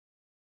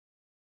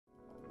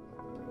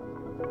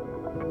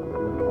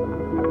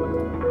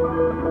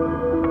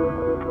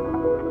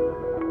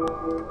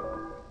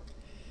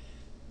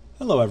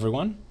Hello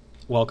everyone,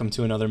 welcome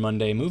to another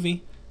Monday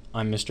movie.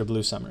 I'm Mr.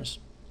 Blue Summers.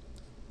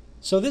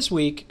 So this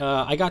week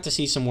I got to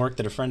see some work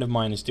that a friend of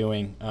mine is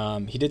doing.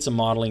 He did some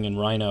modeling in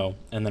Rhino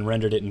and then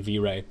rendered it in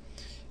V-Ray.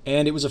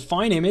 And it was a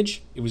fine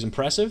image, it was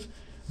impressive,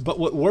 but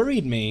what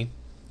worried me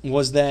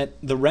was that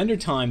the render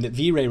time that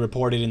V-Ray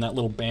reported in that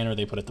little banner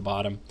they put at the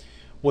bottom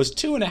was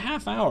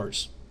 2.5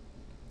 hours.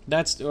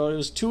 It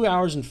was 2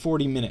 hours and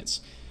 40 minutes.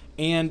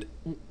 And,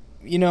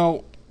 you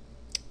know,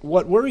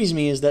 what worries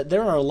me is that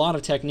there are a lot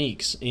of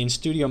techniques in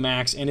Studio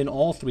Max and in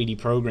all 3D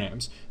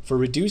programs for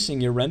reducing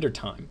your render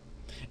time.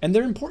 And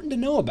they're important to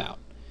know about.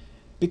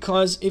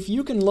 Because if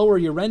you can lower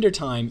your render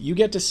time, you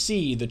get to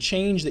see the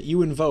change that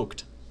you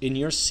invoked in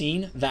your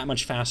scene that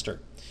much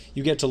faster.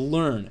 You get to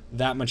learn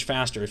that much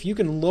faster. If you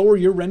can lower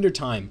your render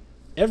time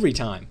every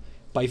time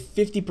by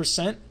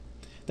 50%,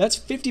 that's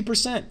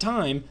 50%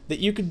 time that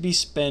you could be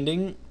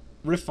spending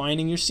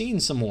refining your scene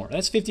some more.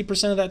 That's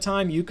 50% of that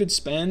time you could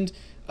spend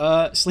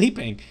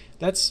sleeping.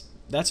 That's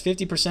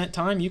 50%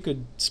 time you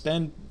could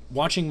spend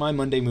watching my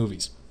Monday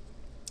movies.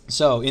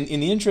 So in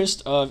the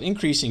interest of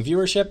increasing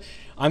viewership,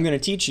 I'm going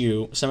to teach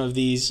you some of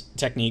these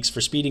techniques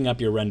for speeding up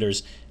your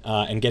renders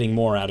and getting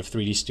more out of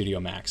 3D Studio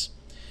Max.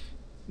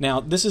 Now,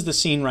 this is the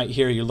scene right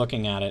here. You're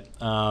looking at it.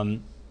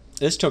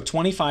 This took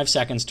 25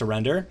 seconds to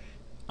render.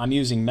 I'm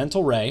using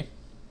Mental Ray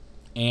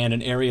and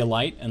an area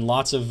light and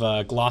lots of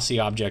glossy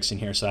objects in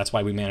here, so that's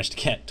why we managed to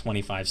get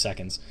 25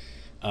 seconds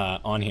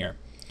on here.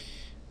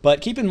 But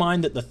keep in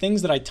mind that the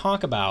things that I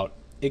talk about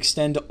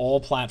extend to all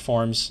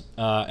platforms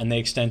and they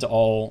extend to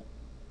all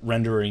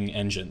rendering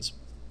engines.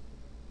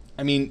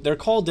 I mean, they're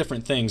called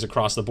different things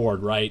across the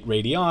board, right?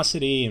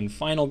 Radiosity and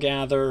Final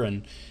Gather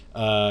and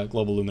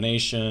global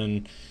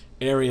illumination,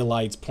 area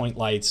lights, point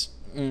lights.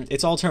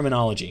 It's all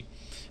terminology.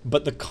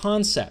 But the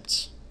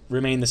concepts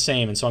remain the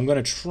same, and so I'm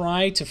going to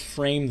try to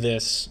frame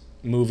this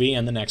movie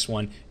and the next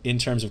one in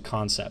terms of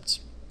concepts.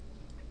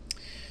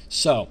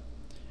 So,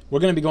 we're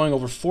going to be going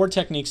over 4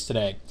 techniques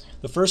today.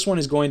 The first one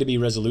is going to be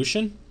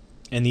resolution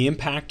and the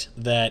impact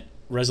that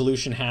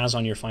resolution has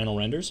on your final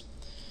renders.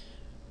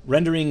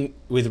 Rendering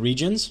with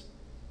regions,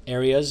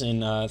 areas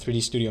in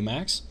 3D Studio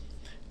Max.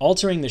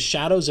 Altering the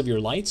shadows of your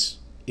lights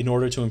in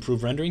order to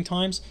improve rendering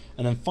times.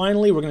 And then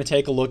finally, we're going to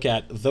take a look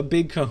at the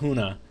big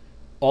kahuna,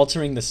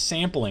 altering the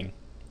sampling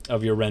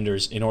of your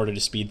renders in order to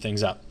speed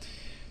things up.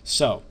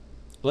 So,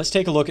 let's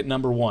take a look at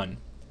number 1,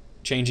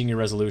 changing your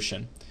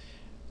resolution.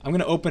 I'm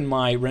going to open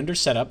my render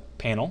setup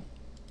panel,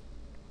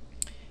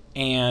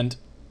 and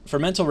for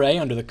Mental Ray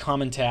under the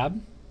common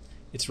tab,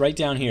 it's right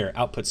down here,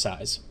 output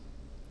size.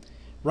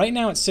 Right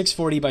now it's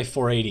 640 by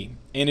 480,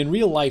 and in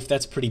real life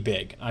that's pretty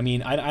big. I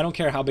mean, I don't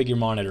care how big your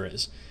monitor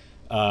is.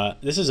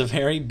 This is a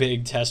very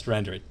big test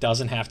render. It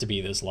doesn't have to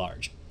be this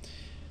large.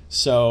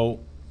 So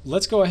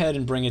let's go ahead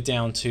and bring it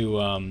down to,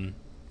 I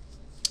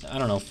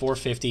don't know,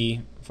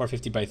 450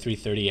 by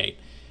 338.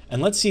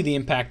 And let's see the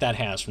impact that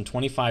has from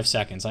 25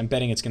 seconds. I'm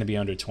betting it's going to be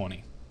under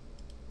 20.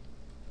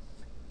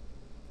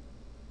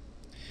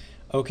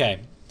 Okay,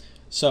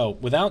 so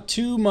without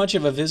too much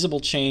of a visible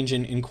change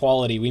in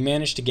quality, we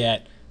managed to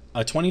get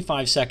a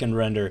 25-second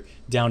render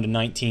down to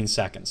 19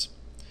 seconds.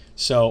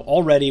 So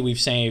already we've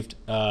saved,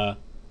 about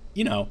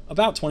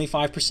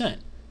 25%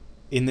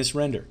 in this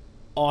render.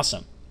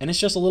 Awesome. And it's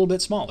just a little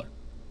bit smaller.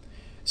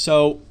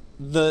 So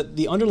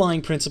the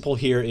underlying principle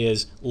here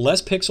is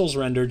less pixels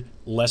rendered,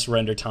 less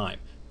render time.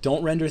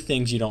 Don't render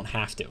things you don't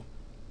have to.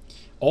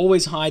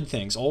 Always hide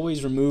things.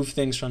 Always remove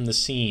things from the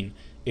scene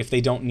if they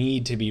don't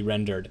need to be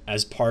rendered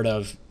as part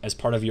of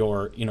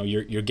your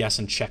your guess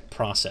and check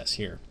process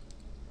here.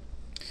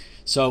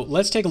 So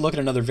let's take a look at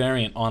another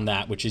variant on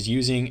that, which is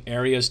using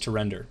areas to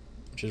render,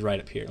 which is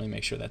right up here. Let me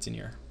make sure that's in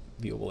your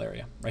viewable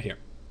area, right here.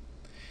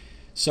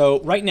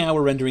 So right now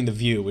we're rendering the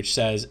view, which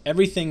says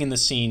everything in the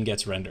scene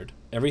gets rendered,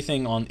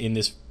 everything in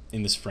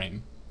this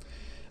frame.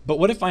 But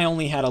what if I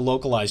only had a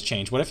localized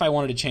change? What if I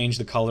wanted to change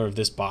the color of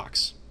this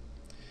box?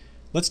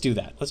 Let's do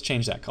that. Let's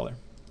change that color.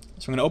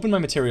 So I'm going to open my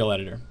material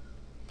editor.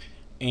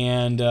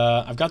 And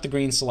I've got the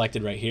green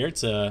selected right here.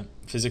 It's a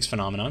physics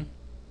phenomenon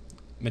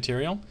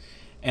material.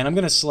 And I'm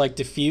going to select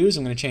diffuse.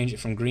 I'm going to change it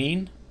from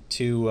green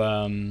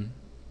to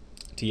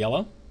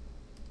yellow.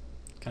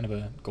 Kind of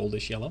a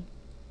goldish yellow.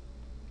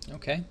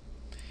 Okay.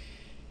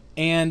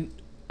 And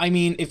I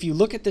mean, if you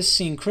look at this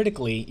scene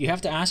critically, you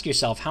have to ask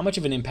yourself, how much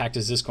of an impact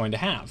is this going to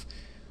have?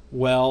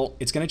 Well,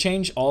 it's going to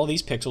change all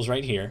these pixels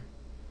right here.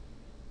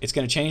 It's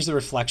going to change the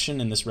reflection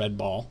in this red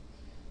ball.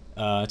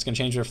 It's going to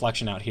change the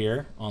reflection out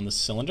here on the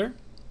cylinder.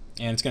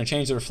 And it's going to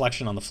change the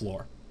reflection on the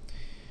floor.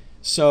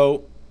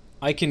 So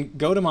I can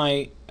go to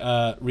my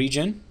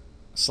region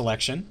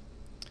selection.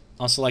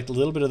 I'll select a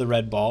little bit of the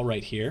red ball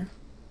right here.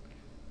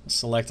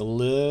 Select a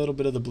little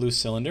bit of the blue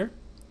cylinder.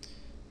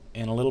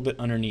 And a little bit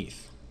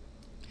underneath.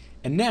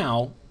 And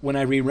now, when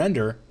I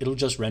re-render, it'll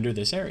just render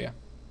this area.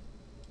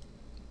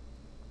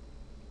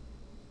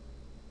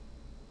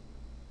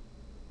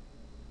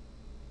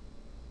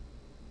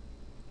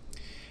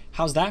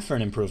 How's that for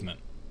an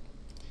improvement?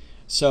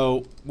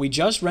 So we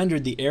just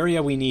rendered the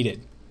area we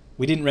needed.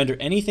 We didn't render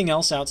anything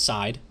else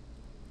outside.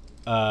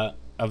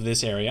 of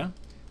this area.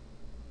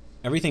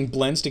 Everything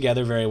blends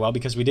together very well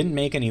because we didn't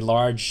make any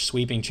large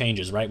sweeping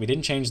changes, right? We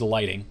didn't change the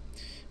lighting.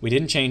 We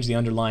didn't change the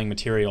underlying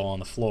material on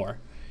the floor.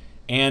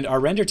 And our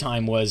render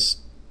time was,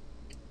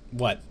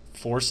 what,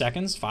 4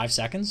 seconds, 5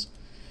 seconds?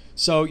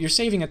 So you're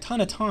saving a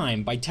ton of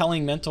time by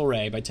telling Mental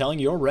Ray, by telling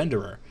your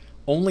renderer,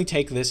 only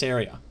take this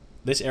area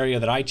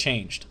that I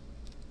changed.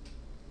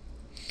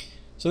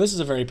 So this is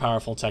a very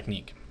powerful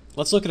technique.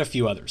 Let's look at a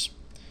few others.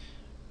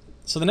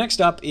 So the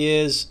next up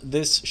is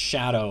this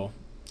shadow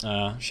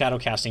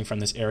casting from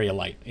this area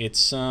light.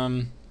 It's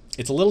a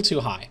little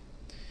too high.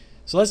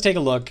 So let's take a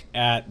look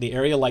at the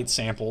area light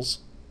samples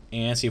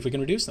and see if we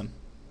can reduce them.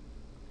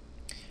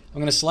 I'm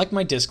going to select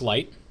my disk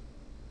light,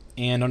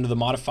 and under the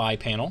Modify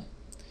panel,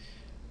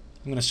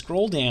 I'm going to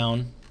scroll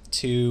down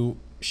to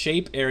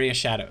Shape Area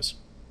Shadows.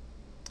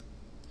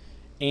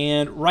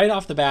 And right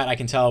off the bat, I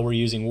can tell we're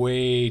using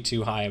way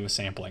too high of a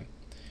sampling.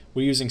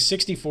 We're using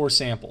 64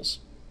 samples.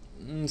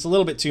 It's a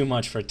little bit too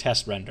much for a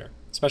test render,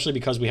 especially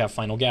because we have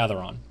Final Gather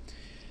on.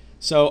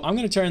 So I'm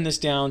going to turn this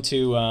down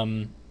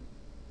to,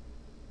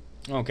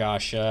 I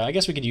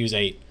guess we could use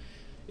 8.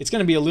 It's going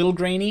to be a little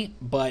grainy,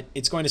 but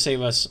it's going to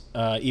save us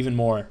even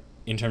more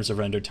in terms of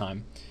render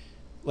time.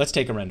 Let's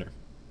take a render.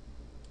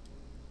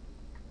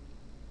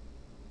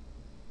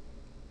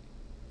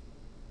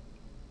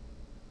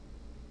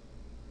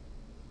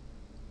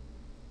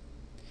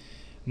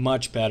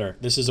 Much better.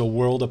 This is a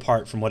world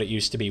apart from what it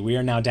used to be. We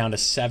are now down to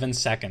 7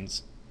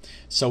 seconds.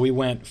 So we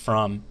went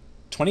from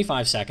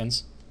 25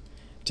 seconds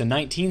to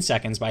 19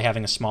 seconds by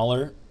having a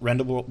smaller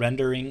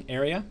rendering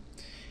area.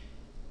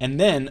 And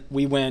then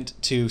we went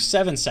to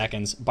 7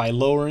 seconds by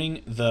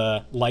lowering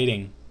the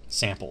lighting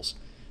samples.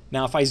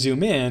 Now if I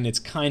zoom in, it's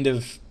kind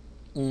of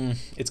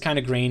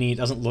grainy. It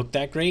doesn't look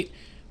that great.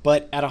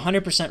 But at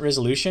 100%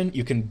 resolution,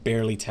 you can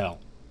barely tell.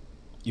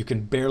 You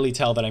can barely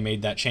tell that I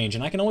made that change.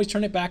 And I can always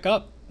turn it back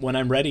up when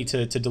I'm ready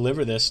to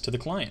deliver this to the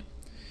client.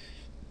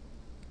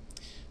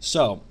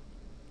 So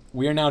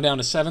we are now down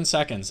to 7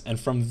 seconds, and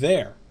from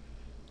there,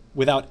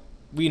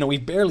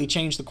 we've barely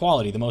changed the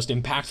quality. The most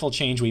impactful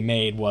change we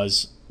made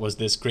was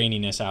this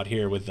graininess out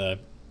here with the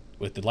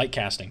light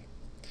casting.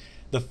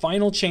 The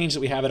final change that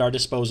we have at our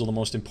disposal, the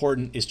most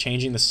important, is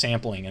changing the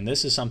sampling, and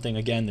this is something,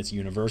 again, that's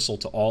universal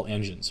to all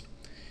engines.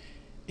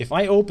 If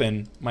I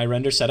open my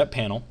render setup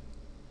panel,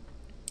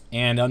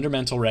 and under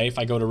Mental Ray, if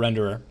I go to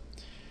Renderer,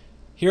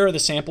 here are the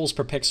samples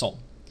per pixel.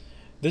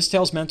 This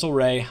tells Mental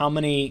Ray how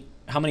many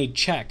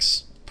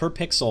checks per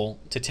pixel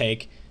to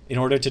take in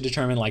order to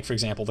determine, like, for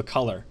example, the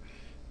color.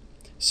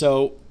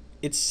 So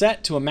it's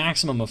set to a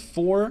maximum of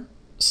 4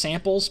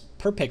 samples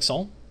per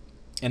pixel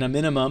and a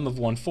minimum of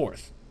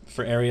 1/4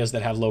 for areas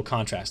that have low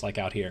contrast, like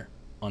out here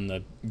on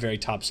the very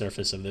top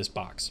surface of this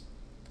box.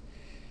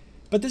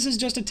 But this is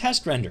just a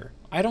test render.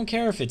 I don't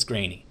care if it's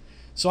grainy.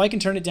 So I can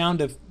turn it down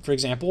to, for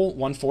example,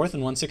 1/4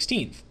 and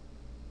 1/16.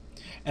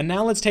 And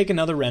now let's take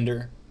another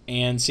render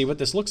and see what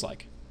this looks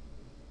like.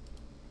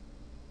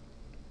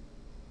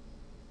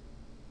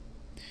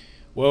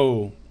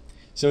 Whoa.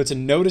 So it's a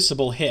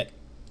noticeable hit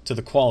to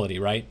the quality,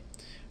 right?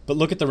 But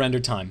look at the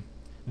render time.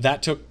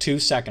 That took 2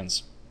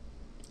 seconds.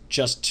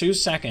 Just 2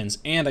 seconds,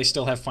 and I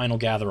still have Final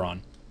Gather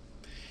on.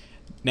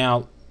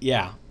 Now,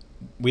 yeah,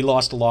 we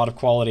lost a lot of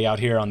quality out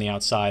here on the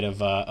outside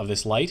of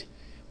this light.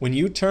 When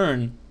you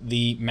turn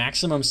the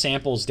maximum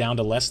samples down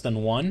to less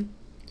than 1,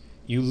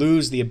 you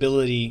lose the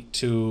ability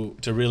to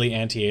really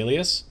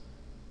anti-alias,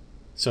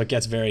 so it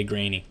gets very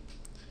grainy.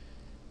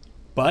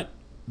 But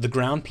the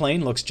ground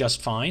plane looks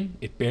just fine.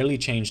 It barely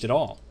changed at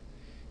all.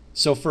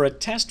 So for a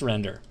test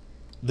render,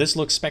 this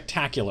looks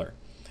spectacular,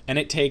 and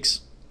it takes,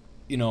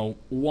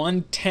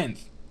 1/10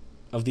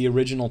 of the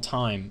original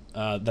time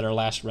that our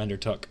last render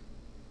took.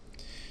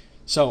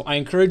 So I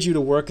encourage you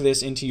to work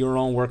this into your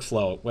own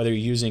workflow, whether you're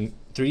using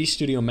 3D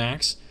Studio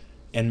Max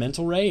and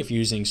Mental Ray, if you're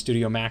using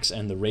Studio Max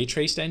and the Ray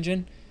Traced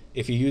engine,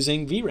 if you're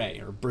using V-Ray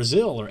or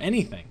Brazil or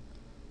anything.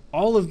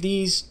 All of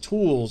these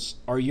tools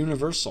are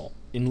universal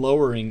in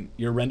lowering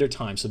your render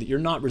time so that you're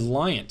not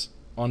reliant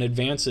on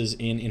advances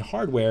in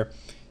hardware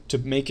to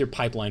make your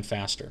pipeline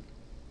faster.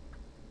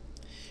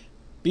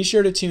 Be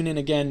sure to tune in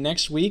again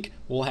next week.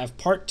 We'll have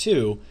part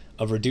 2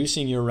 of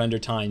reducing your render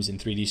times in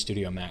 3D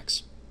Studio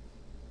Max.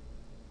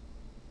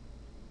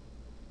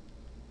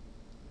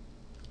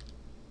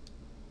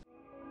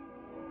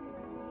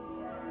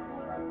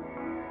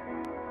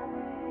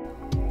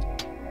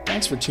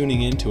 Thanks for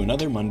tuning in to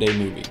another Monday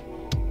Movie.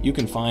 You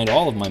can find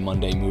all of my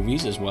Monday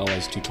movies, as well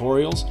as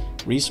tutorials,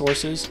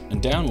 resources,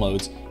 and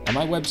downloads at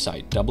my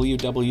website,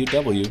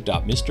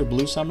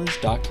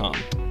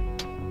 www.mrbluesummers.com.